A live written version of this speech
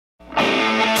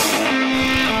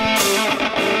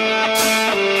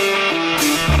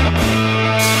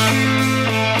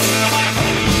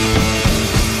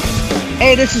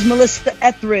Hey, this is Melissa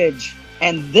Etheridge,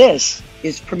 and this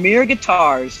is Premier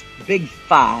Guitars Big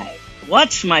Five.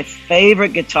 What's my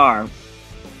favorite guitar?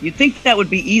 You'd think that would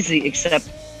be easy,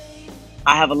 except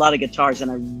I have a lot of guitars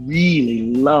and I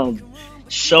really love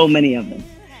so many of them.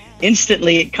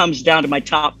 Instantly, it comes down to my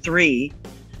top three,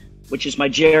 which is my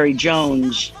Jerry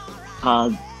Jones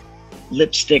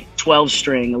lipstick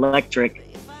 12-string electric,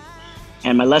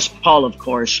 and my Les Paul, of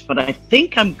course. But I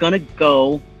think I'm gonna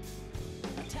go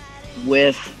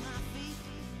with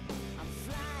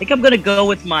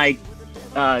my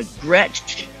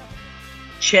Gretsch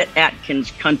Chet Atkins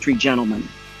Country Gentleman.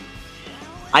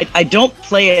 I don't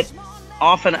play it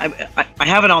often. I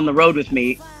have it on the road with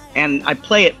me, and I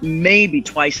play it maybe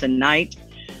twice a night,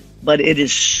 but it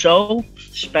is so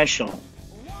special.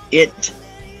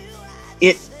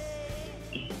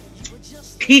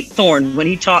 Pete Thorne, when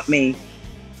he taught me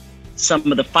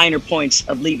some of the finer points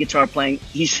of lead guitar playing,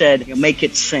 he said, make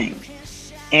it sing.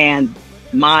 And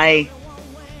my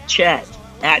Chet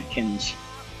Atkins,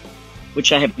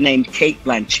 which I have named Kate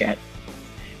Blanchett,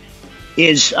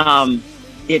 is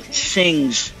it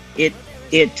sings.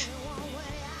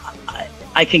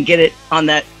 I can get it on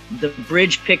the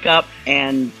bridge pickup,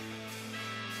 and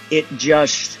the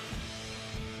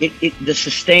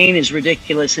sustain is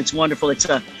ridiculous. It's wonderful. It's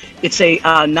a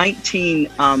 19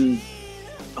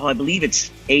 I believe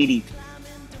it's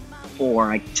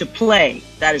 84 to play.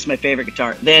 That is my favorite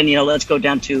guitar. Then, let's go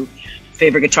down to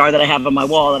favorite guitar that I have on my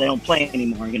wall that I don't play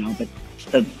anymore,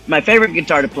 but my favorite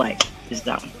guitar to play is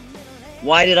that one.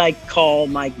 Why did I call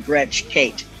my Gretsch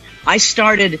Kate? I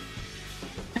started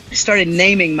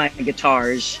naming my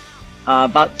guitars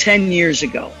about 10 years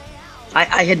ago.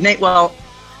 I had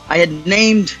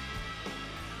named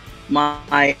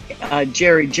my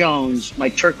Jerry Jones, my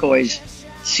turquoise,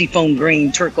 seafoam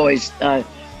green turquoise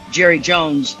Jerry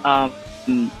Jones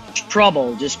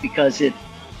Trouble, just because it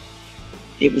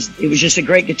was just a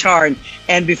great guitar,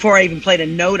 and before I even played a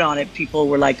note on it, people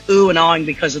were like ooh and ahhing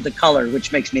because of the color,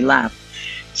 which makes me laugh.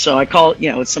 So I call it,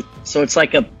 it's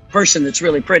like a person that's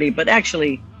really pretty, but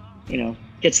actually,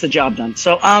 gets the job done.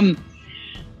 So I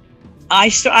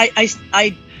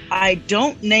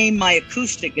don't name my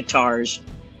acoustic guitars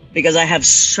because I have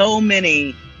so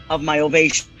many of my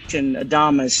Ovation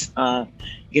Adamas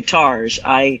guitars.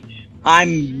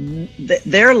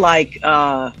 They're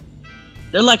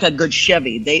like a good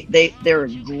Chevy. They're a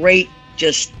great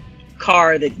just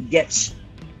car that gets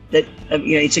that.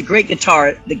 It's a great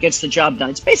guitar that gets the job done.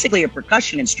 It's basically a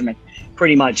percussion instrument,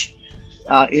 pretty much.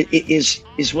 It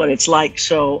is what it's like.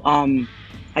 So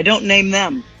I don't name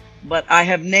them, but I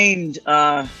have named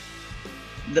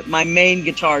my main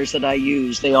guitars that I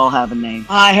use. They all have a name.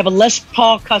 I have a Les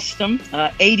Paul Custom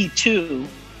 82,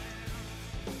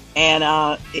 and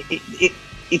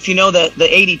if you know the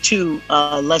 82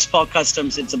 Les Paul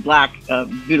Customs, it's a black,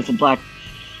 beautiful black.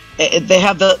 They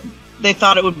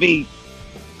thought it would be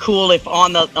cool if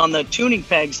on the tuning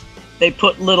pegs they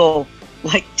put little,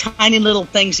 like tiny little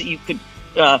things that you could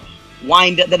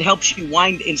wind, that helps you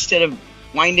wind instead of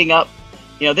winding up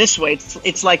this way.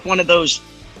 It's like one of those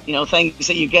things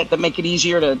that you get that make it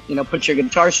easier to put your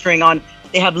guitar string on.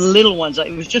 They have little ones.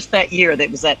 It was just that year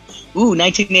that was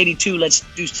 1982, let's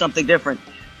do something different.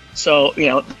 So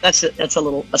that's a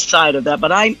little aside of that,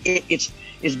 but it's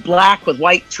black with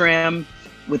white trim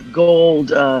with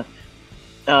gold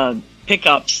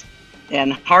pickups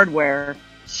and hardware.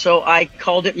 So I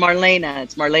called it Marlena.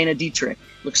 It's Marlena Dietrich.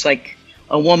 Looks like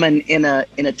a woman in a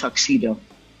tuxedo.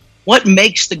 What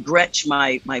makes the Gretsch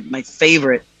my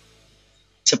favorite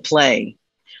to play?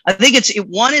 I think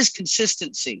one is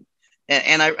consistency,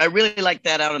 and I really like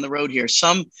that out on the road here.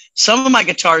 Some of my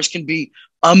guitars can be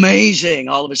amazing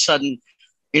all of a sudden,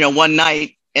 one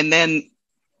night, and then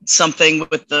something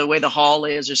with the way the hall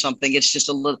is or something, it's just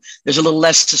there's a little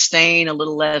less sustain, a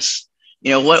little less,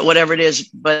 whatever it is.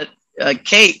 But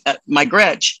Kate, my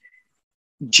Gretsch,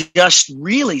 just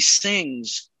really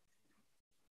sings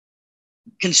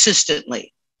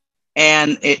consistently.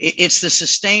 And it's the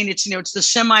sustain. It's the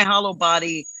semi-hollow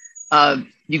body.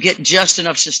 You get just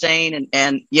enough sustain,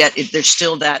 and yet there's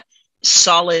still that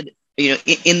solid,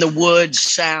 in the woods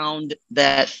sound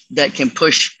that can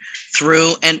push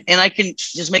through. And I can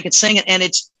just make it sing. And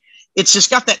it's just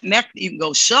got that neck that you can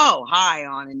go so high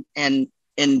on, and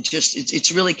just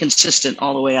it's really consistent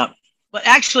all the way up. But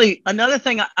actually, another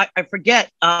thing I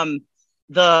forget,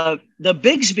 the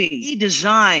Bigsby, he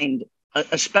designed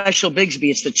a special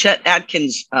Bigsby. It's the Chet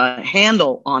Atkins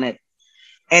handle on it,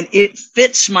 and it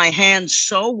fits my hand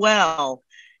so well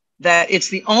that it's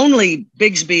the only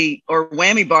Bigsby or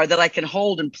whammy bar that I can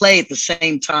hold and play at the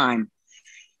same time.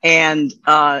 And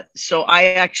so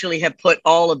I actually have put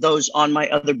all of those on my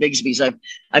other Bigsby's.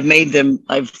 I've made them,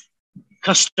 I've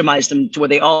customized them to where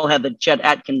they all have the Chet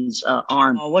Atkins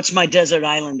arm. Oh, what's my Desert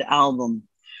Island album?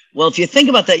 Well, if you think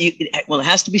about that, it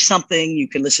has to be something you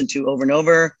can listen to over and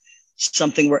over,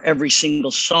 something where every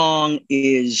single song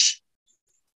is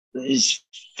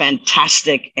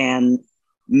fantastic and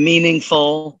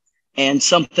meaningful, and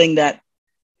something that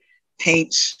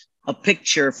paints a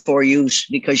picture for you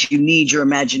because you need your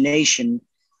imagination,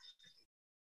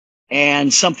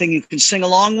 and something you can sing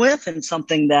along with, and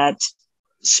something that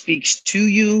speaks to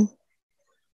you.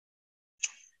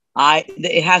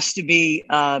 It has to be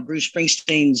Bruce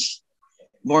Springsteen's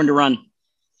Born to Run.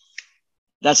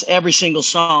 That's every single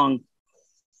song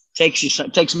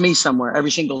takes me somewhere.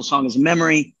 Every single song is a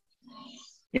memory.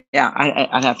 Yeah,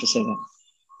 I have to say that.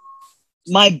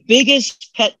 My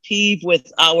biggest pet peeve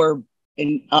with our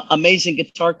amazing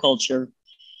guitar culture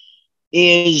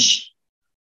is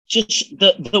just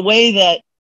the way that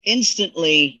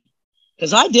instantly,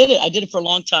 because I did it for a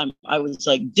long time. I was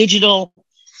like, digital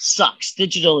sucks.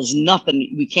 Digital is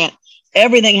nothing. We can't,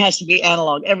 everything has to be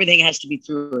analog. Everything has to be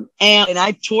through an amp. And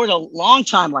I toured a long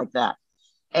time like that.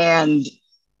 And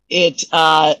it's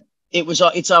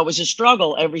always a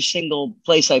struggle every single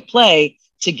place I play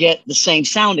to get the same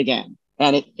sound again.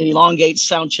 And it elongates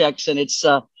sound checks, and it's,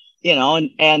 and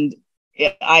then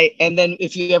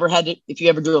if you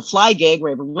ever do a fly gig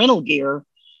where you have rental gear,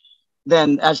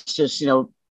 then that's just, oh,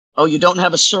 you don't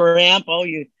have a Sur amp.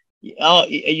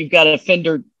 You've got a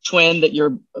Fender Twin that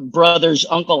your brother's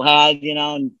uncle had,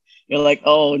 and you're like,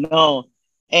 oh no.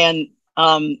 And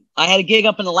I had a gig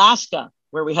up in Alaska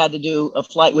where we had to do a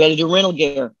flight. We had to do rental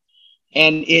gear,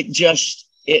 and it just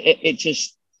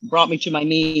brought me to my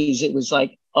knees. It was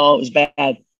like, oh, it was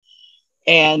bad.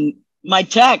 And my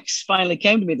techs finally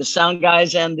came to me, the sound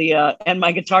guys and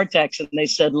my guitar techs, and they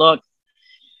said, look,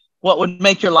 what would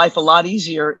make your life a lot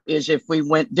easier is if we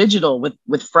went digital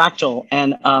with Fractal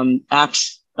and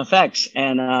Axe effects.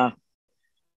 And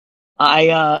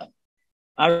I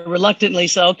reluctantly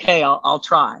said, okay, I'll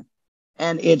try.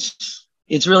 And it's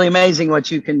really amazing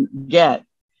what you can get.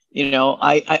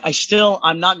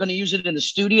 I'm not going to use it in the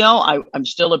studio. I'm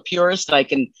still a purist. I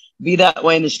can be that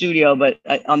way in the studio, but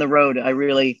on the road,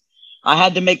 I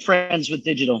had to make friends with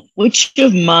digital. Which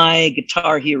of my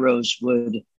guitar heroes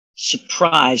would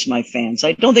surprise my fans?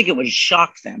 I don't think it would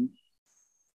shock them,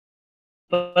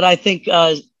 but I think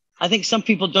some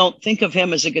people don't think of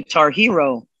him as a guitar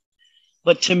hero,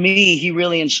 but to me, he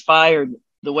really inspired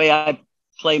the way I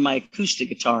play my acoustic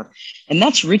guitar, and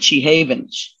that's Richie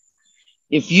Havens.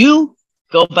 If you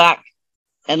go back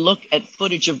and look at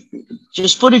footage of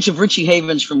Richie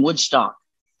Havens from Woodstock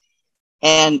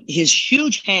and his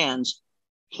huge hands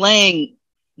playing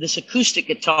this acoustic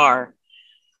guitar,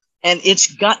 and it's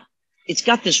got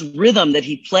this rhythm that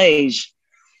he plays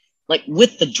like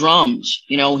with the drums,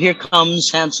 here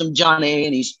comes handsome Johnny,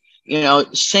 and he's,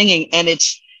 singing, and it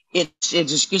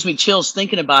just gives me chills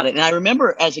thinking about it. And I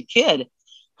remember as a kid,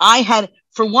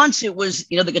 for once it was,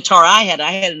 the guitar I had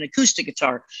an acoustic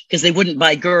guitar because they wouldn't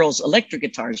buy girls electric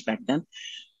guitars back then.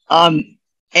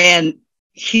 And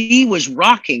he was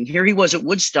rocking. Here he was at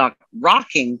Woodstock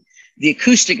rocking the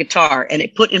acoustic guitar. And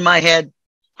it put in my head,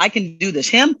 I can do this.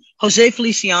 Him, Jose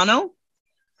Feliciano,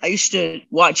 I used to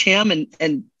watch him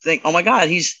and think, oh my God,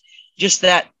 he's just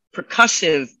that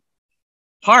percussive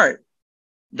part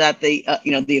that the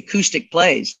acoustic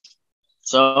plays.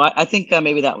 So I think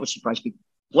maybe that would surprise people.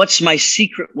 What's my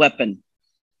secret weapon?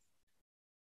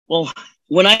 Well,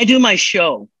 when I do my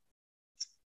show,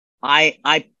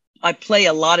 I play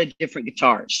a lot of different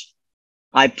guitars.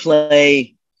 I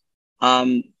play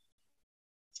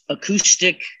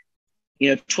acoustic,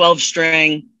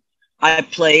 12-string.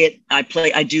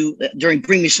 I do during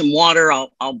Bring Me Some Water.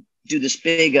 I'll do this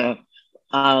big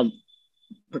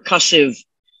percussive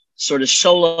sort of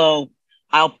solo.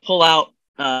 I'll pull out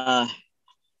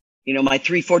my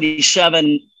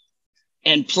 347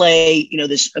 and play,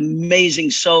 this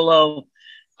amazing solo.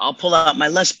 I'll pull out my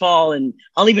Les Paul, and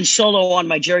I'll even solo on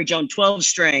my Jerry Jones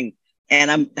 12-string,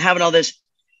 and I'm having all this.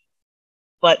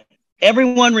 But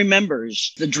everyone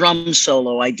remembers the drum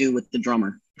solo I do with the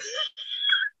drummer.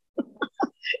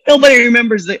 Nobody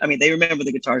remembers they remember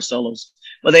the guitar solos,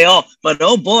 but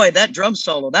oh boy, that drum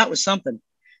solo, that was something.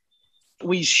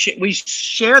 We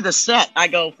share the set. I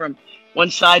go from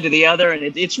one side to the other,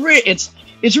 and it's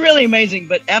really amazing.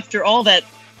 But after all that,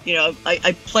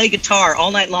 I play guitar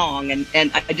all night long, and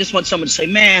I just want someone to say,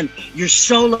 man, your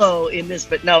solo in this,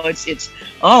 but no, it's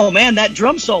oh man, that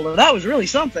drum solo, that was really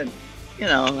something.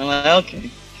 I'm like,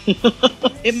 okay.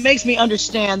 It makes me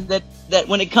understand that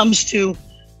when it comes to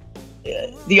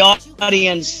the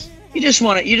audience, you just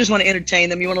want to entertain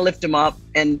them. You want to lift them up,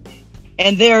 and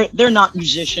they're not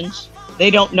musicians. They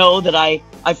don't know that I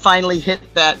finally hit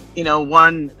that,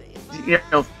 one,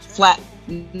 flat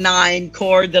 9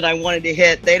 chord that I wanted to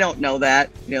hit. They don't know that.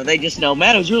 They just know,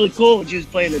 man, it was really cool when she was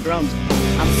playing the drums.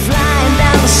 I'm flying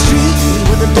down the street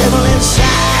with the devil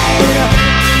inside.